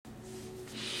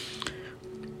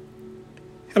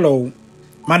Hello,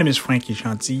 my name is Frankie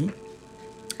Shanti.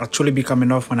 I truly become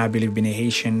enough when I believe being a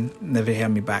Haitian. Never hear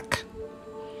me back.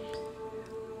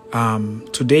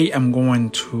 Today I'm going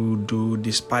to do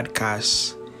this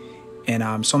podcast,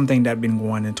 and something that been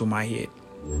going into my head,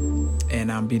 and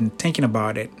I've been thinking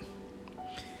about it,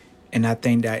 and I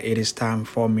think that it is time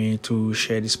for me to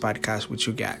share this podcast with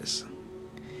you guys.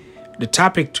 The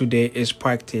topic today is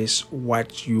practice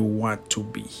what you want to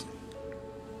be.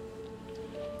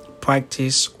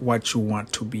 Practice what you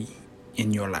want to be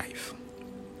in your life.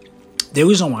 The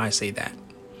reason why I say that,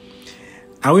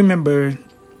 I remember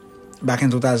back in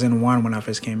 2001 when I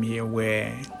first came here,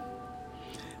 where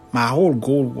my whole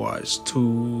goal was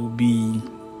to do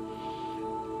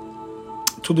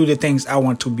the things I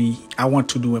want to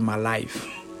do in my life.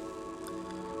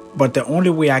 But the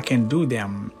only way I can do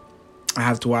them, I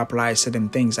have to apply certain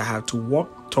things. I have to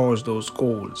work towards those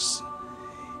goals.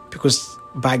 Because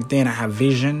back then I have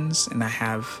visions and I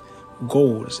have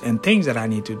goals and things that I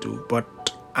need to do. But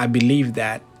I believe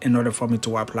that in order for me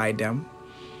to apply them,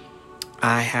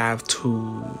 I have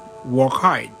to work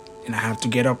hard. And I have to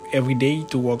get up every day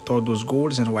to work toward those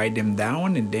goals and write them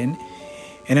down and then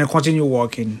continue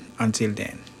working until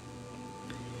then.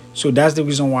 So that's the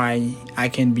reason why I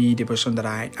can be the person that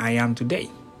I am today.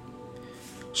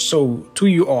 So to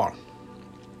you all,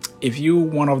 if you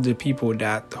one of the people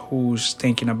who's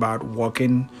thinking about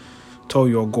working toward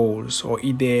your goals, or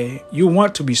either you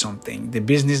want to be something, the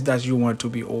business that you want to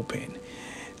be open,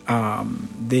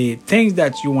 the things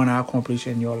that you want to accomplish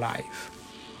in your life.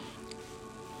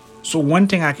 So one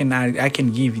thing I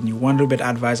can give you, one little bit of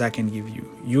advice I can give you,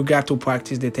 you got to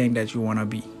practice the thing that you want to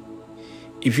be.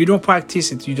 If you don't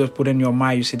practice it, you just put in your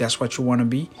mind, you say that's what you want to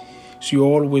be. So you're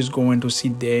always going to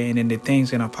sit there, and then the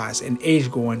thing's going to pass, and age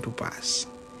going to pass.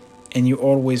 And you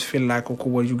always feel like, okay,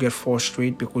 well, you get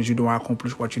frustrated because you don't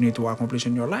accomplish what you need to accomplish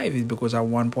in your life. It's because at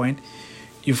one point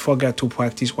you forgot to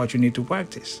practice what you need to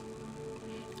practice.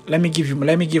 Let me give you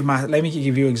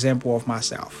an example of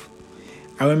myself.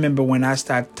 I remember when I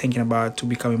started thinking about to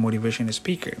become a motivational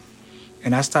speaker,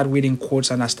 and I started reading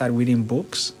quotes and I started reading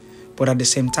books. But at the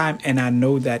same time, and I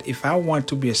know that if I want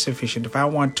to be sufficient, if I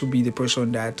want to be the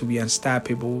person that to be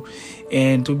unstoppable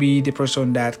and to be the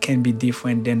person that can be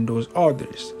different than those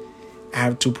others, I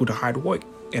have to put hard work,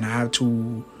 and I have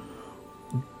to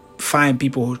find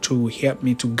people to help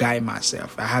me to guide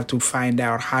myself. I have to find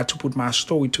out how to put my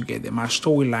story together, my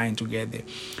storyline together,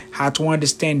 how to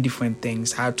understand different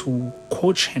things, how to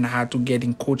coach, and how to get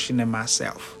in coaching in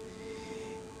myself.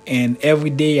 And every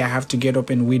day I have to get up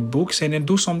and read books and then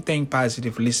do something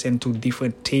positive, listen to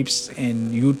different tips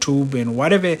and YouTube and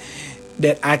whatever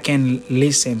that I can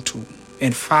listen to,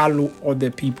 and follow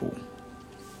other people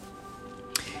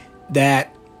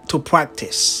that to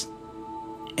practice,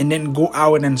 and then go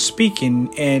out and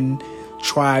speaking and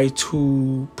try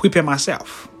to prepare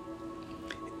myself.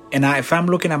 And if I'm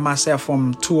looking at myself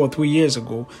from 2 or 3 years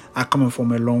ago, I'm coming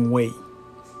from a long way.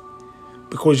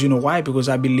 Because you know why? Because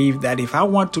I believe that if I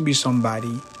want to be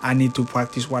somebody, I need to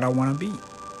practice what I want to be.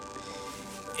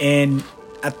 And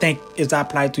I think it's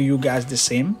applied to you guys the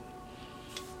same.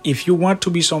 If you want to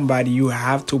be somebody, you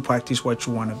have to practice what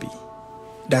you want to be.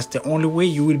 That's the only way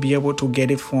you will be able to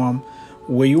get it from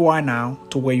where you are now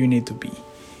to where you need to be.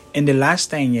 And the last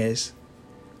thing is,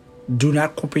 do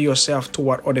not compare yourself to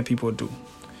what other people do.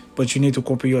 But you need to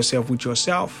compare yourself with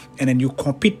yourself, and then you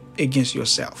compete against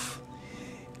yourself.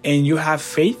 And you have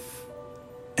faith,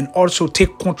 and also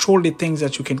take control of the things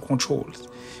that you can control.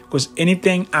 Because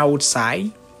anything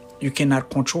outside, you cannot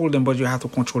control them, but you have to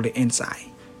control the inside.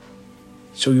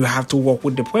 So you have to work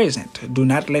with the present. Do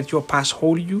not let your past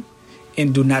hold you,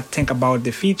 and do not think about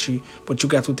the future, but you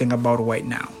got to think about right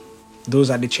now. Those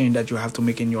are the changes that you have to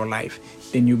make in your life.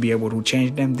 Then you'll be able to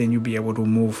change them. Then you'll be able to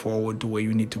move forward to where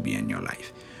you need to be in your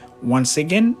life. Once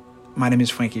again, my name is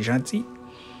Frankie Shanti,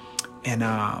 and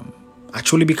I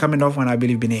truly become enough when I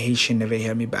believe being a Haitian. Never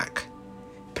hear me back.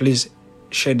 Please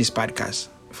share this podcast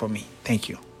for me. Thank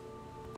you.